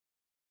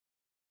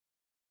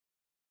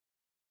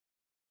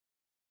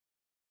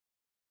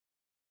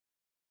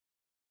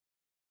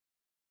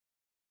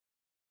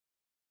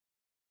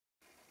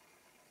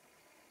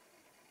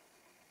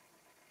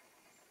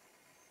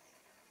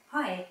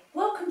Hi,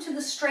 welcome to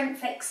the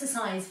strength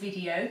exercise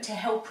video to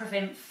help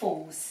prevent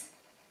falls.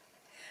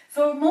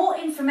 For more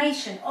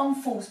information on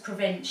falls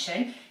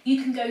prevention,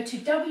 you can go to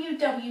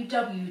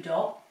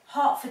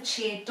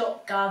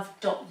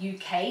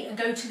www.hertfordshire.gov.uk and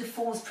go to the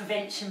falls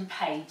prevention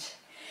page.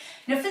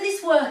 Now for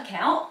this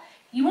workout,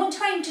 you want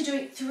to aim to do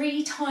it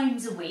 3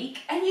 times a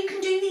week, and you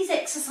can do these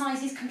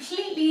exercises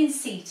completely in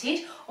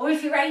seated, or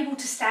if you're able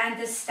to stand,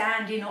 there's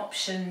standing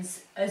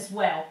options as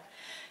well.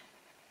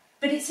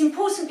 But it's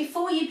important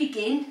before you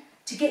begin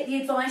to get the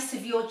advice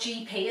of your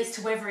GP as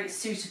to whether it's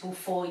suitable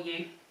for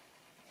you.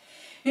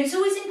 Now it's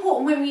always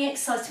important when we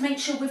exercise to make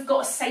sure we've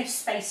got a safe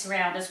space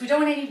around us. We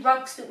don't want any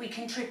rugs that we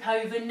can trip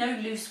over, no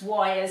loose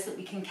wires that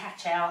we can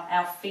catch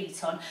our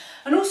feet on,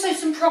 and also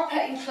some proper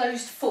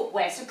enclosed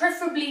footwear, so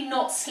preferably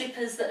not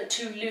slippers that are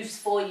too loose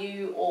for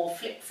you or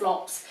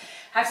flip-flops.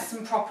 Have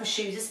some proper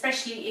shoes,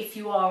 especially if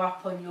you are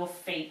up on your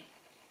feet.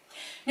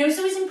 Now it's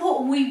always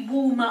important we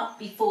warm up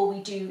before we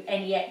do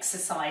any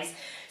exercise.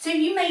 So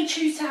you may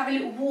choose to have a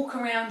little walk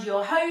around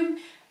your home,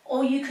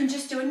 or you can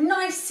just do a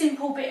nice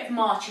simple bit of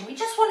marching. We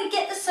just want to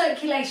get the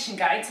circulation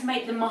going to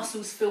make the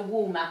muscles feel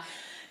warmer.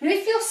 Now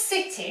if you're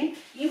sitting,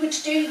 you would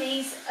do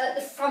these at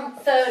the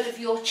front third of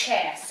your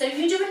chair. So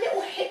you do a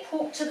little hip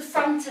walk to the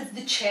front of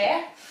the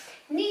chair,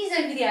 knees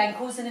over the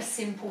ankles in a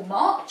simple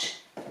march.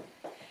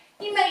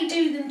 You may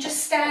do them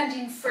just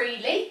standing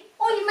freely,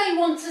 or you may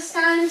want to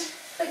stand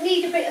but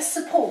need a bit of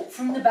support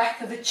from the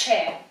back of a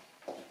chair.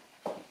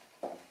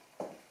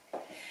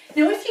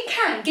 Now if you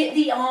can, get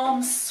the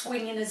arms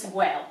swinging as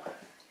well.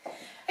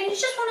 And you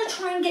just want to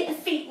try and get the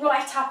feet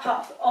right up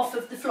off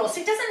of the floor.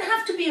 So it doesn't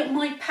have to be at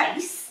my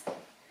pace.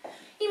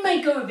 You may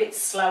go a bit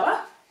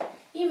slower,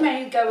 you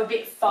may go a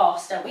bit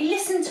faster. We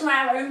listen to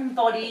our own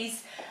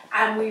bodies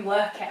and we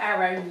work at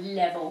our own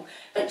level.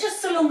 But just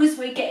so long as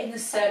we're getting the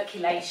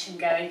circulation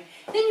going.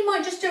 Then you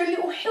might just do a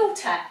little heel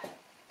tap.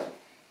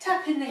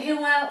 Tapping the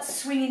heel out,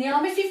 swinging the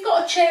arm. If you've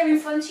got a chair in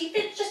front of you,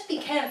 just be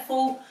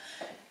careful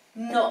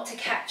not to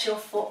catch your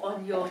foot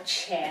on your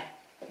chair.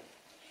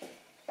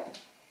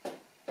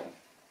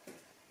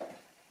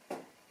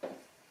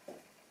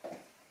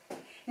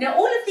 Now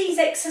all of these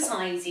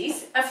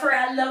exercises are for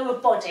our lower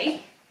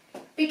body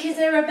because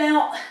they're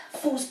about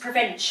falls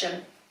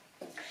prevention.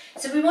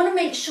 So we want to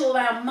make sure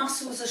our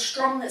muscles are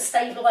strong that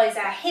stabilise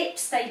our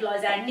hips,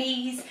 stabilise our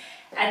knees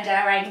and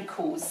our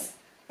ankles.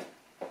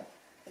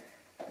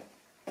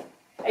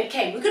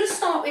 Okay, we're going to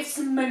start with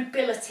some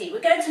mobility.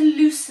 We're going to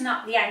loosen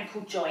up the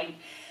ankle joint.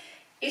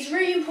 It's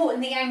really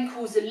important the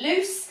ankles are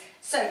loose.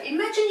 So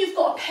imagine you've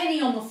got a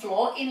penny on the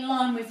floor in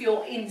line with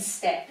your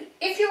instep.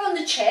 If you're on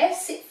the chair,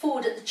 sit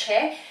forward at the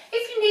chair.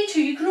 If you need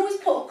to, you can always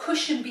put a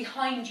cushion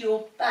behind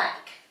your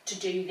back to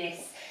do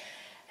this.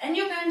 And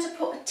you're going to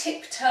put a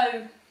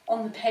tiptoe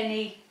on the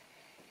penny,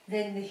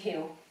 then the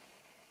heel.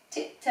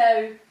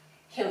 Tiptoe,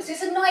 heel. So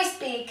it's a nice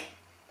big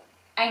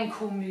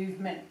ankle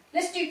movement.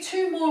 Let's do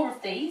 2 more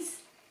of these.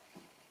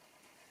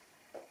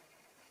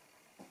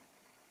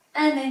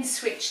 And then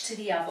switch to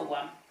the other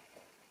one.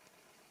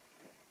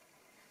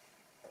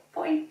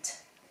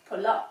 Point,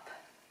 pull up,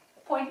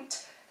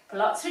 point,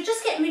 pull up. So we're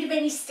just getting rid of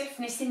any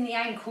stiffness in the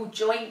ankle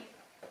joint.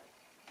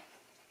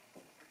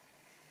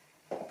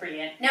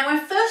 Brilliant. Now our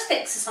first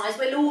exercise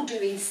we're all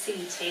doing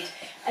seated,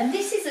 and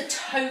this is a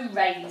toe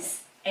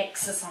raise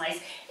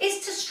exercise.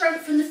 It's to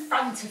strengthen the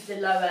front of the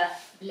lower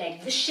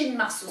leg, the shin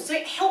muscle. So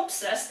it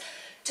helps us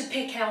to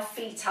pick our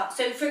feet up.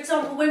 So for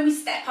example, when we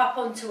step up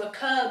onto a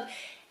curb,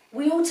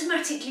 we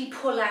automatically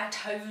pull our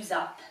toes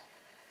up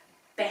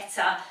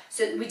better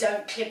so that we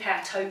don't clip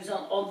our toes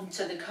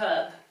onto the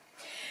curb.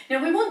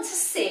 Now we want to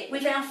sit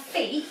with our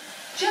feet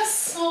just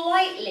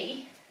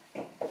slightly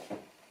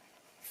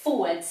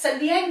forward. So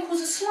the ankles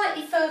are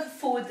slightly further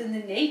forward than the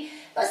knee.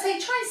 But I say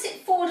try and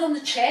sit forward on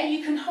the chair.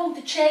 You can hold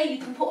the chair, you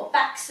can put a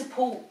back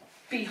support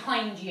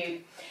behind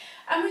you.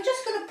 And we're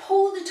just going to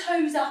pull the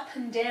toes up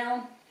and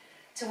down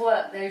to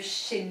work those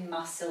shin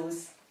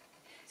muscles.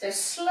 So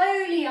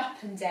slowly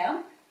up and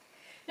down.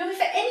 Now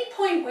if at any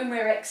point when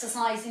we're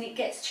exercising it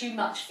gets too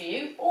much for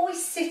you,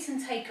 always sit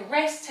and take a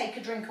rest, take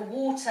a drink of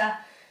water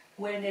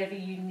whenever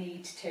you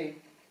need to.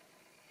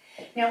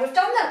 Now we've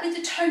done that with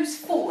the toes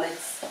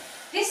forwards.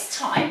 This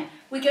time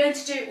we're going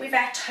to do it with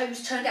our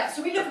toes turned out.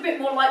 So we look a bit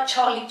more like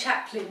Charlie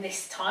Chaplin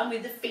this time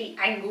with the feet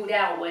angled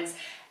outwards,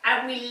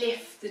 and we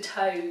lift the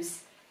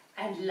toes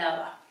and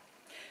lower.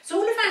 So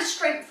all of our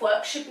strength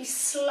work should be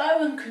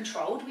slow and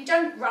controlled. We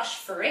don't rush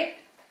for it.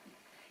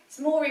 It's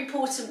more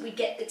important we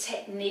get the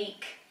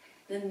technique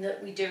than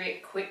that we do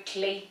it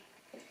quickly.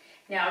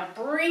 Now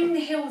bring the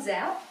heels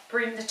out,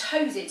 bring the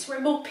toes in, so we're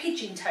more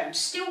pigeon toed,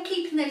 still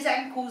keeping those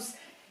ankles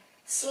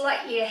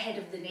slightly ahead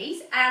of the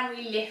knees, and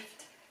we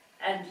lift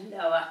and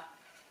lower.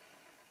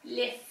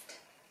 Lift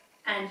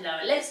and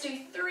lower. Let's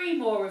do 3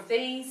 more of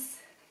these.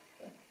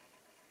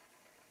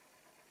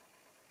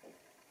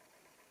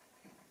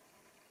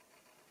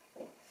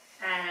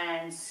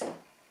 And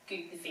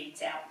scoot the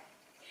feet out.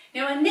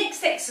 Now our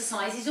next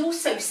exercise is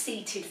also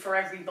seated for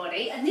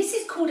everybody, and this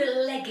is called a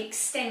leg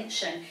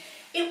extension.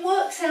 It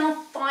works our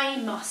thigh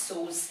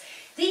muscles.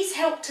 These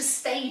help to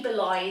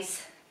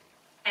stabilise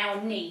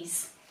our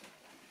knees.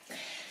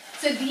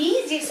 So the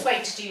easiest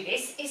way to do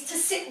this is to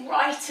sit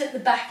right at the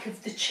back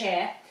of the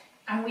chair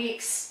and we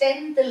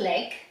extend the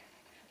leg,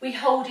 we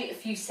hold it a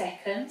few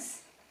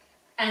seconds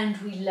and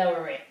we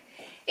lower it.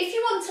 If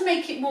you want to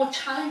make it more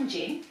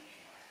challenging,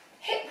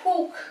 hip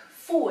walk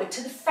forward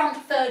to the front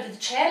third of the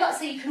chair, like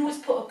so you can always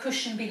put a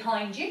cushion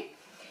behind you,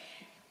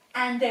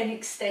 and then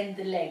extend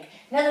the leg.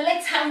 Now the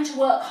leg's having to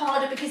work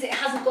harder because it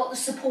hasn't got the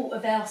support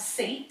of our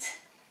seat.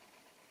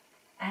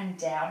 And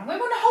down. We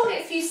want to hold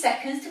it a few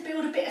seconds to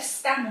build a bit of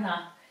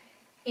stamina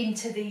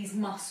into these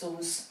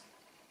muscles.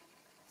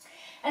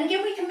 And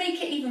again, we can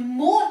make it even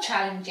more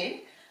challenging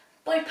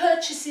by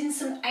purchasing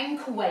some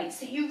ankle weights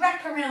that you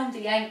wrap around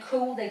the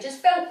ankle. They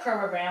just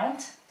Velcro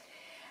around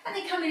and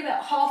they come in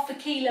about half a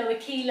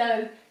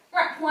kilo,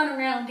 wrap one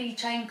around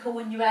each ankle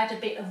and you add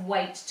a bit of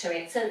weight to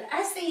it. So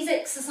as these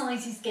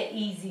exercises get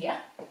easier,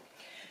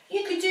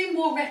 you could do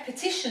more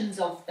repetitions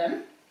of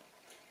them,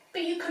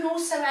 but you can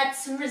also add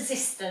some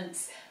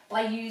resistance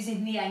by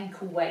using the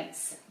ankle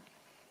weights.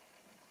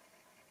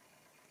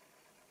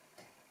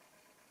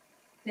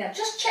 Now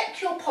just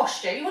check your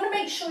posture. You want to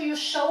make sure your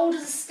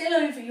shoulders are still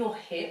over your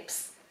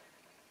hips.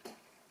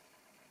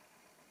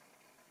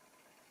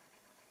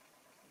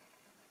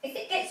 If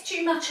it gets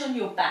too much on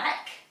your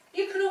back,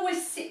 you can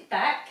always sit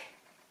back.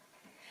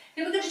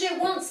 Now we're going to do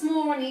it once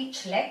more on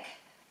each leg.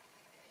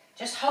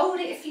 Just hold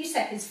it a few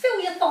seconds.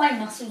 Feel your thigh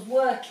muscles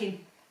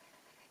working.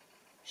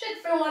 Should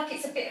feel like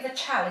it's a bit of a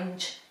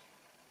challenge.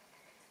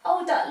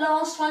 Hold that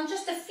last one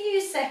just a few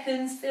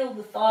seconds. Feel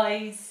the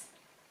thighs.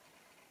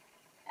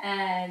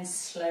 And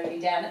slowly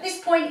down. At this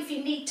point, if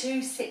you need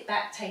to, sit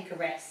back, take a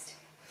rest.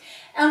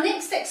 Our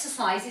next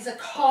exercise is a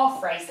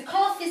calf raise. The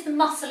calf is the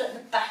muscle at the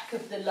back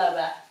of the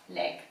lower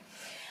leg.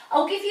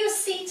 I'll give you a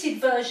seated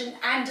version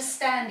and a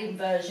standing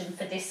version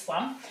for this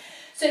one.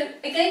 So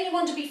again, you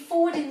want to be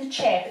forward in the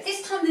chair, but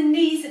this time the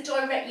knees are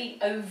directly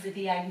over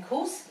the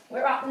ankles.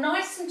 We're up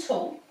nice and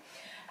tall,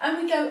 and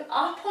we go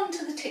up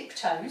onto the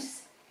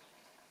tiptoes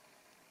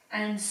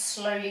and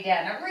slowly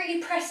down. Now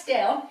really press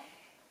down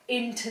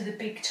into the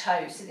big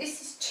toe. So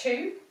this is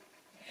 2.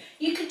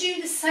 You could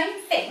do the same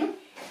thing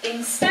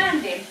in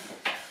standing.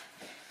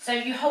 So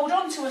you hold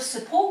on to a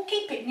support,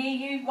 keep it near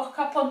you, rock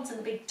up onto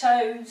the big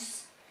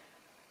toes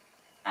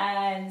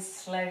and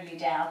slowly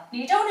down. Now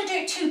you don't want to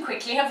do it too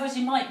quickly, otherwise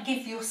you might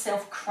give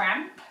yourself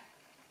cramp.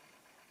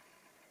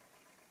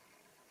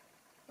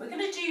 We're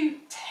going to do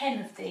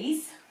 10 of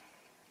these.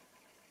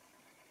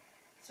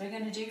 So we're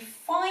going to do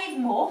 5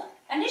 more.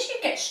 And as you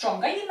get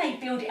stronger, you may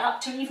build it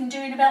up to even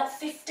doing about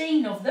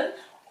 15 of them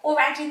or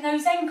adding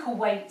those ankle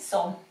weights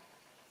on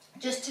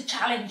just to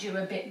challenge you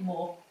a bit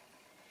more.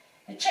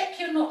 And check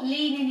you're not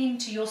leaning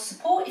into your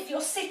support. If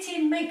you're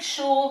sitting, make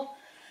sure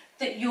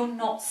that you're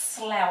not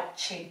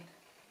slouching.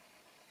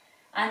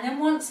 And then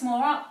once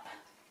more up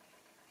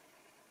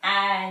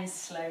and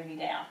slowly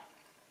down.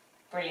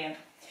 Brilliant.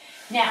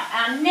 Now,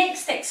 our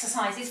next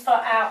exercise is for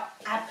our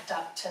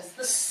abductors,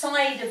 the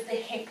side of the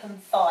hip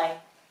and thigh.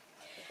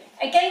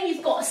 Again,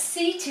 you've got a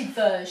seated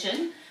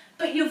version,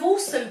 but you've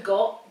also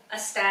got a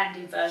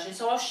standing version.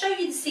 So I'll show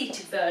you the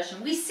seated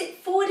version. We sit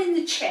forward in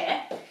the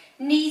chair,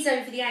 knees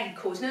over the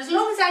ankles. Now, as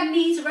long as our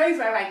knees are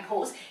over our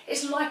ankles,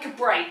 it's like a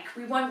brake.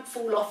 We won't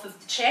fall off of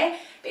the chair.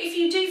 But if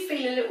you do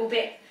feel a little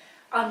bit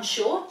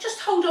unsure,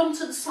 just hold on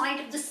to the side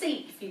of the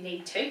seat if you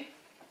need to.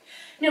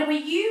 Now, we're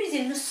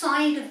using the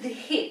side of the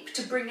hip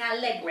to bring our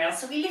leg round.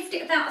 So we lift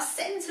it about 1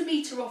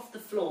 centimetre off the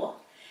floor,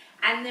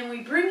 and then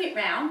we bring it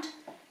round,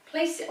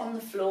 place it on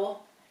the floor,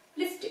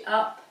 lift it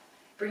up,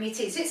 bring it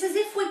in. So it's as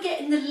if we're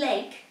getting the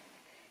leg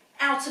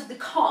out of the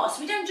calf.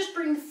 So we don't just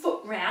bring the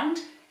foot round,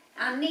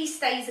 our knee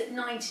stays at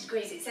 90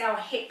 degrees, it's our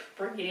hip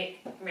bringing it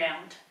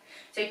round.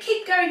 So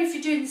keep going if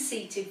you're doing the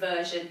seated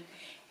version.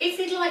 If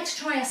you'd like to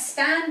try a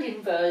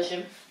standing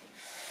version,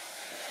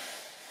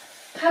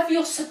 have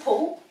your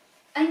support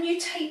and you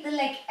take the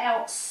leg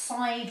out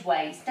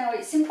sideways. Now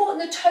it's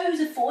important the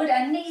toes are forward,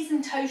 our knees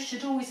and toes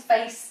should always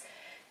face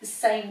the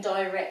same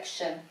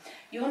direction.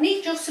 You'll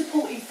need your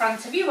support in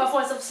front of you,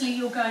 otherwise obviously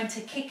you're going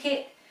to kick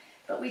it,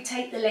 but we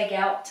take the leg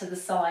out to the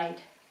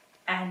side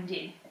and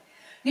in.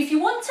 And if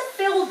you want to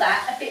feel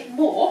that a bit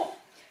more,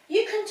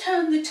 you can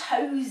turn the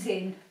toes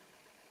in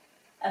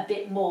a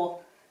bit more.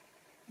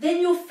 Then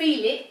you'll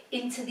feel it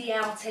into the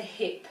outer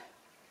hip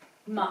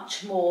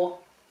much more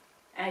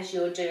as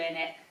you're doing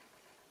it.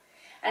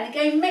 And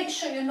again, make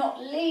sure you're not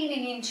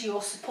leaning into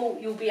your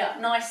support, you'll be up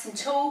nice and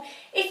tall.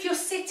 If you're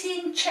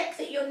sitting, check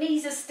that your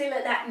knees are still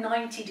at that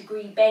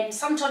 90-degree bend.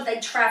 Sometimes they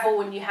travel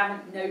and you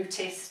haven't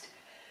noticed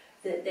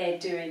that they're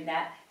doing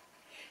that.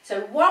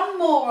 So 1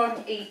 more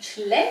on each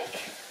leg.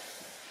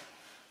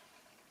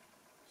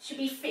 Should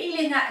be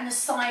feeling that in the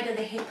side of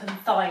the hip and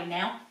thigh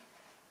now.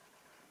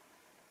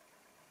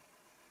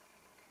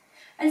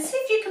 And see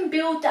if you can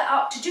build that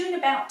up to doing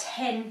about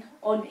 10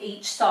 on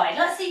each side.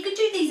 Like I say, you could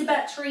do these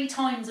about 3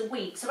 times a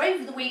week. So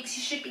over the weeks,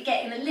 you should be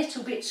getting a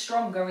little bit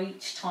stronger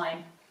each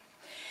time.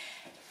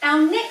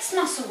 Our next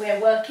muscle we're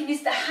working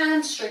is the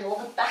hamstring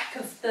or the back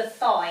of the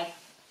thigh.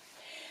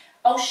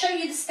 I'll show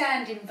you the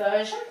standing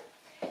version.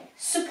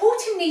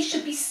 Supporting knee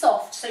should be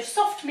soft. So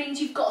soft means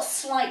you've got a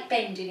slight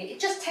bend in it. It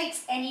just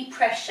takes any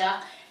pressure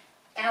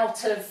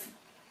out of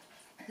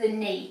the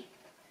knee.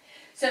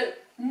 So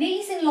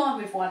knees in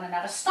line with one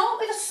another. Start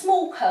with a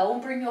small curl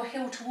and bring your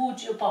heel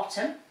towards your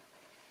bottom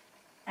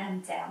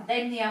and down.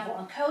 Then the other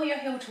one. Curl your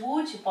heel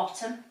towards your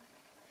bottom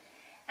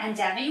and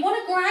down. Now you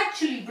want to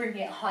gradually bring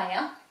it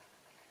higher.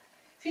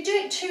 If you do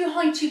it too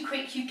high too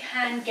quick, you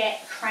can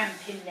get cramp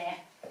in there.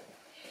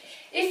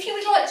 If you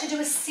would like to do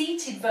a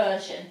seated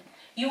version,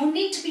 you will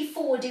need to be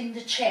forward in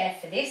the chair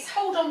for this.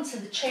 Hold on to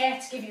the chair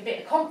to give you a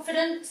bit of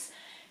confidence.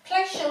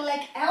 Place your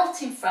leg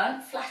out in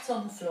front, flat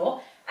on the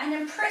floor, and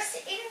then press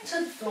it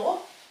into the floor.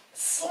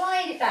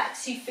 Slide it back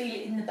so you feel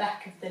it in the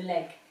back of the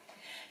leg.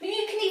 Now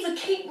you can either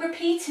keep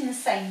repeating the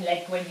same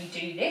leg when you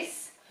do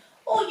this,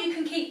 or you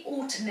can keep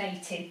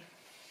alternating.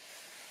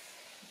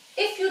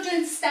 If you're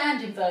doing the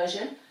standing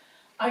version,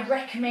 I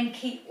recommend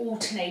keep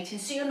alternating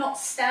so you're not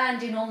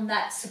standing on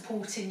that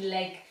supporting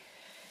leg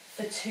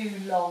for too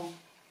long.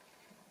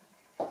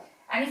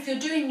 And if you're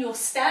doing your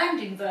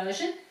standing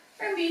version,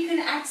 remember you can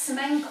add some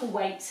ankle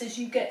weights as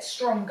you get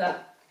stronger.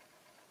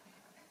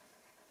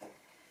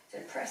 So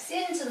press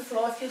into the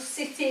floor. If you're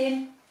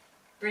sitting,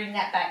 bring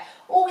that back.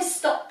 Always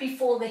stop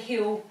before the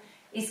heel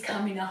is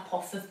coming up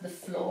off of the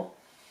floor.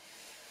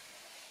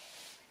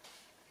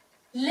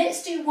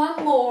 Let's do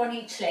one more on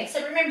each leg.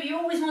 So remember, you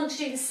always want to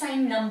do the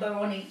same number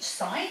on each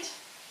side.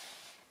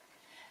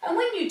 And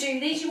when you do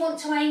these, you want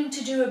to aim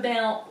to do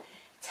about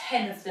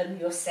 10 of them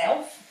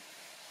yourself.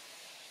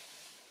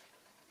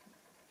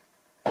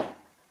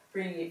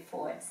 Bring it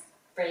forwards.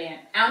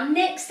 Brilliant. Our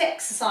next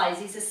exercise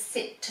is a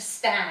sit to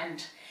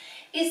stand.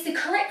 It's the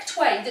correct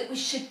way that we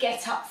should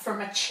get up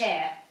from a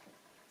chair.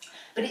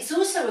 But it's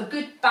also a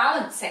good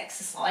balance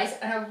exercise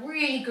and a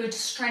really good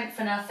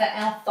strengthener for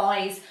our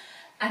thighs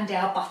and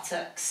our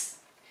buttocks.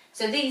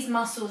 So these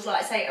muscles,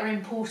 like I say, are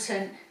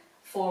important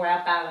for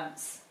our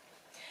balance.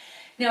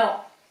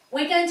 Now,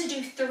 we're going to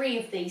do 3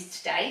 of these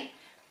today,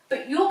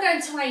 but you're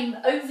going to aim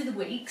over the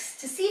weeks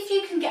to see if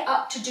you can get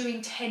up to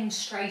doing 10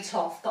 straight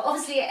off. But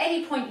obviously at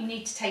any point you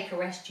need to take a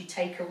rest, you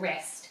take a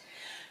rest.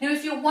 Now,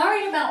 if you're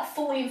worried about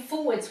falling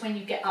forwards when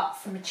you get up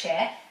from a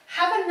chair,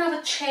 have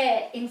another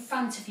chair in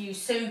front of you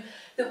so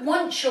that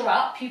once you're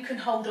up, you can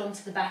hold on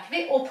to the back of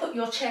it, or put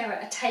your chair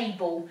at a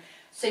table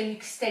so you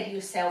can steady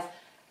yourself.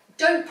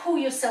 Don't pull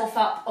yourself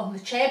up on the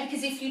chair,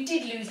 because if you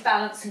did lose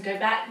balance and go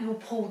back, you'll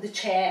pull the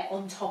chair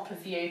on top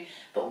of you.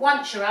 But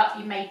once you're up,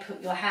 you may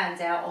put your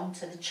hands out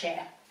onto the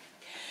chair.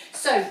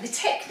 So the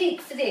technique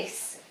for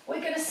this,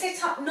 we're going to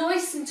sit up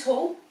nice and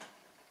tall.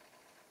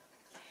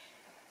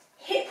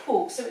 Hip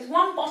walk, so it's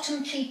one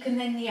bottom cheek and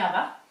then the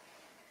other,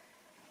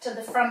 to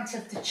the front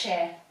of the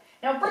chair.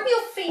 Now bring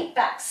your feet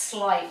back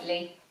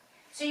slightly,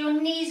 so your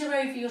knees are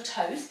over your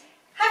toes.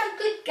 Have a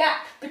good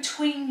gap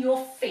between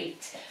your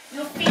feet.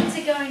 Your feet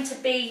are going to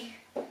be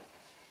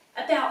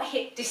about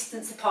hip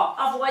distance apart,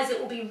 otherwise it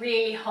will be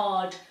really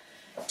hard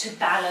to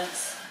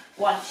balance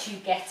once you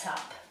get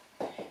up.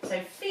 So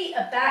feet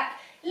are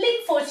back,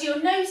 lean forward so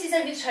your nose is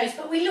over your toes,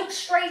 but we look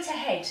straight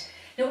ahead.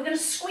 Now we're going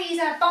to squeeze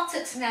our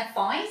buttocks and our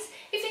thighs.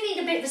 If you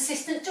need a bit of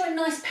assistance, do a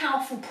nice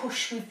powerful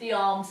push with the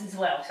arms as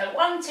well. So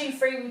 1, 2,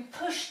 3, we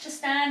push to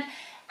stand,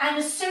 and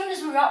as soon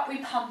as we're up, we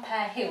pump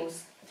our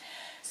heels.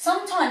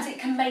 Sometimes it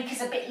can make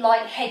us a bit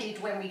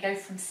lightheaded when we go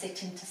from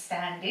sitting to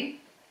standing.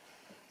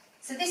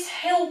 So this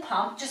heel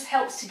pump just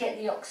helps to get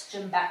the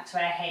oxygen back to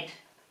our head.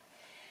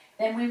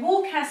 Then we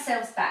walk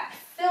ourselves back,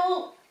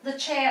 fill the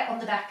chair on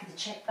the back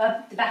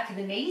of the back of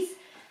the knees,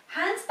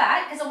 hands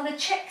back, because I want to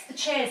check the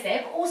chairs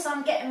there, but also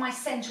I'm getting my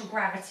centre of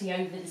gravity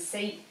over the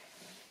seat.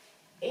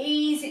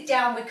 Ease it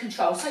down with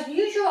control. So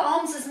use your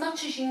arms as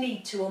much as you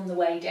need to on the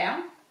way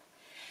down.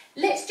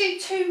 Let's do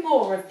 2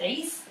 more of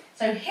these.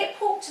 So hip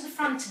walk to the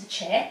front of the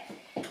chair,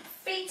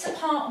 feet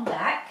apart and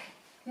back,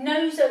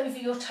 nose over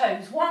your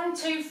toes. 1,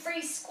 2,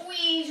 3,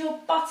 squeeze your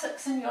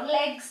buttocks and your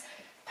legs.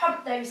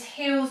 Pump those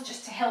heels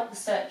just to help the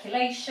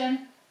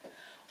circulation.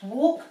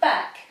 Walk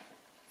back,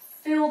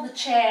 fill the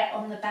chair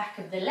on the back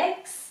of the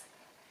legs.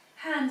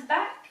 Hands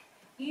back,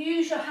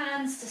 use your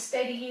hands to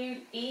steady you,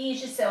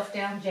 ease yourself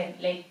down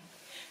gently.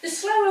 The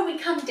slower we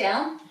come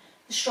down,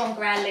 the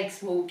stronger our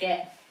legs will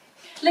get.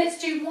 Let's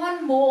do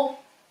 1 more.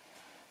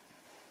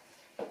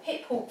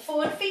 Hip walk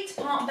forward, feet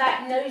apart and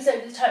back, nose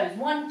over the toes.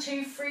 1,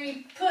 2,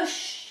 3,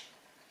 push.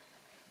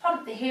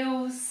 Pump the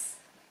heels.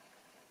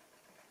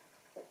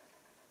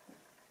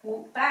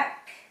 Walk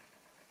back.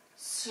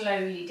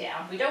 Slowly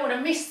down. We don't want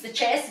to miss the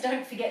chair, so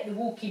don't forget the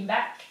walking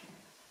back.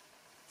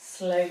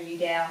 Slowly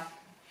down.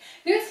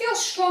 Now if you're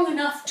strong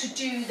enough to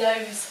do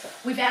those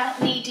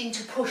without needing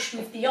to push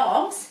with the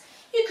arms,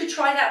 you could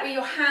try that with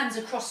your hands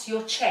across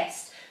your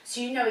chest, so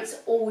you know it's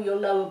all your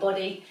lower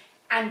body,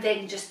 and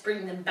then just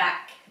bring them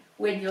back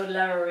when you're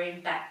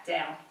lowering back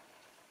down.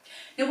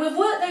 Now we've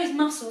worked those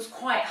muscles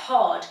quite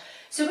hard,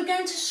 so we're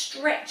going to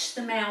stretch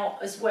them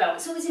out as well.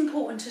 It's always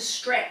important to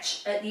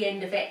stretch at the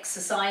end of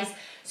exercise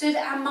so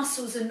that our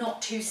muscles are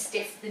not too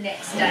stiff the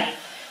next day.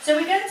 So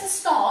we're going to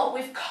start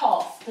with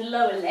calf, the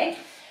lower leg.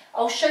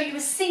 I'll show you a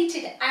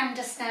seated and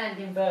a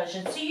standing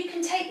version. So you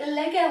can take the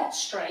leg out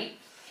straight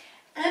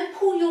and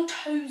pull your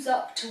toes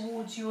up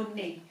towards your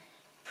knee,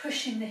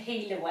 pushing the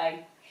heel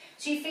away.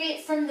 So you feel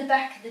it from the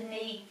back of the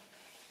knee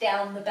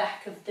down the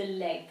back of the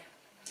leg.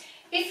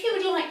 If you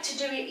would like to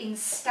do it in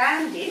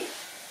standing,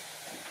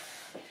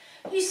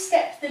 you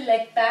step the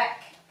leg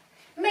back,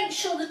 make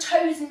sure the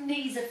toes and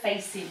knees are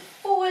facing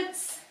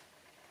forwards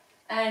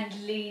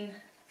and lean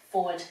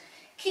forward.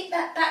 Keep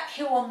that back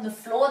heel on the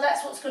floor,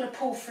 that's what's going to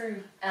pull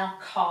through our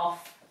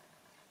calf.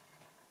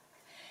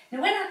 Now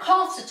when our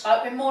calves are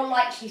tight, we're more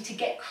likely to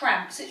get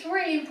cramps. It's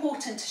really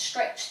important to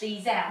stretch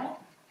these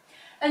out.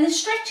 And the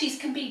stretches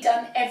can be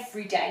done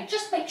every day.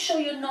 Just make sure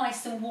you're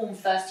nice and warm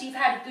first. You've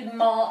had a good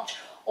march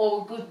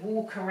or a good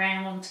walk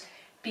around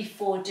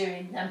before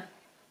doing them.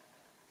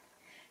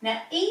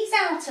 Now ease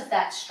out of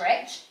that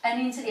stretch and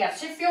into the other.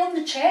 So if you're on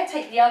the chair,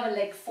 take the other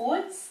leg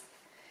forwards.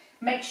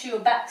 Make sure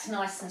your back's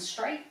nice and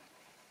straight.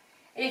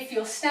 If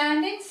you're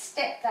standing,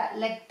 step that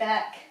leg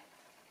back,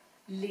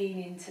 lean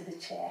into the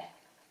chair.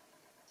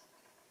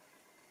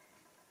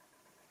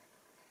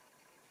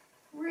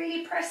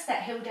 Really press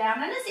that heel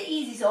down, and as it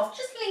eases off,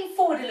 just lean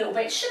forward a little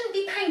bit. It shouldn't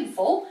be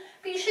painful,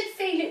 but you should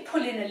feel it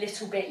pulling a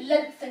little bit,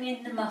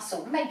 lengthening the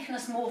muscle, making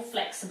us more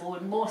flexible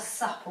and more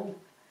supple.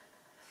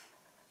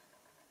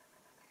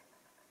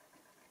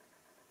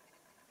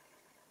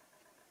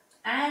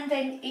 And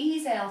then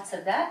ease out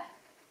of that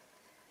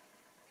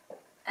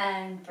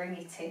and bring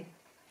it in.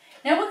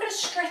 Now we're going to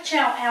stretch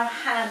out our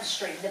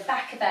hamstring, the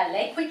back of our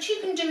leg, which you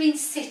can do in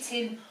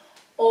sitting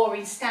or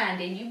in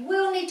standing. You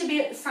will need to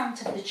be at the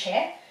front of the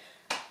chair.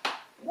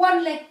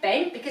 One leg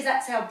bent, because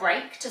that's our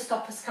brake to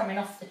stop us coming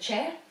off the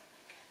chair.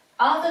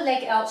 Other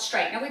leg out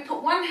straight. Now we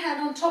put one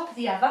hand on top of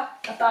the other,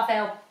 above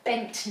our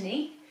bent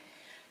knee.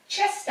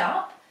 Chest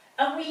up,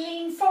 and we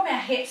lean from our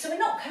hips, so we're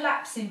not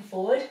collapsing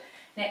forward.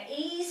 Now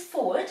ease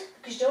forward,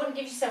 because you don't want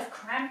to give yourself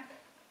cramp.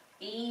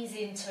 Ease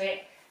into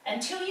it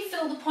until you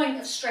feel the point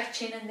of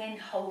stretching, and then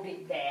hold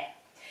it there.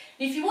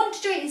 If you want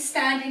to do it in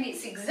standing,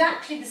 it's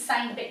exactly the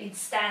same bit in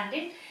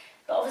standing,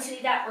 but obviously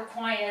that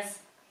requires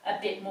a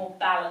bit more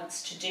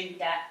balance to do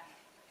that.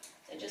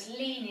 So just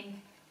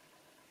leaning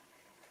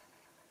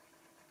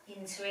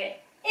into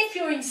it. If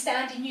you're in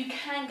standing, you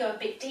can go a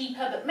bit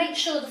deeper, but make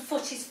sure the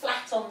foot is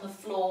flat on the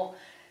floor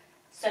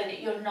so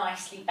that you're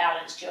nicely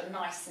balanced, you're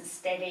nice and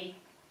steady.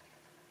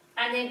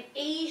 And then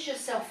ease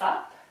yourself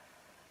up,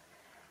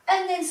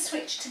 and then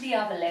switch to the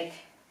other leg.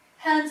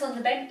 Hands on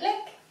the bent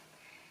leg,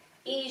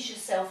 ease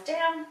yourself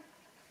down.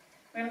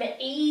 Remember,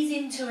 ease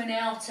into and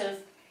out of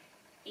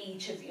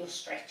each of your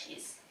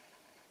stretches.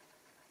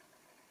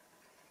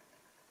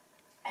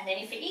 And then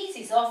if it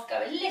eases off,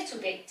 go a little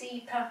bit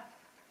deeper.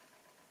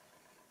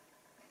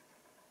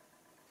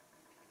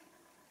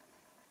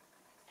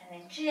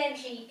 And then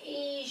gently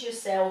ease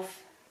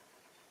yourself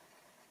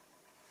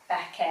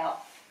back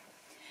out.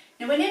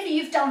 Now whenever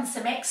you've done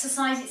some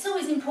exercise, it's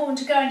always important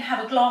to go and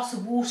have a glass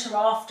of water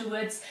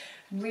afterwards,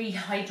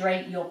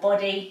 rehydrate your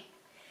body.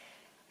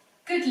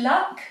 Good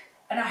luck,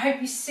 and I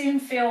hope you soon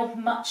feel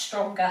much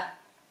stronger.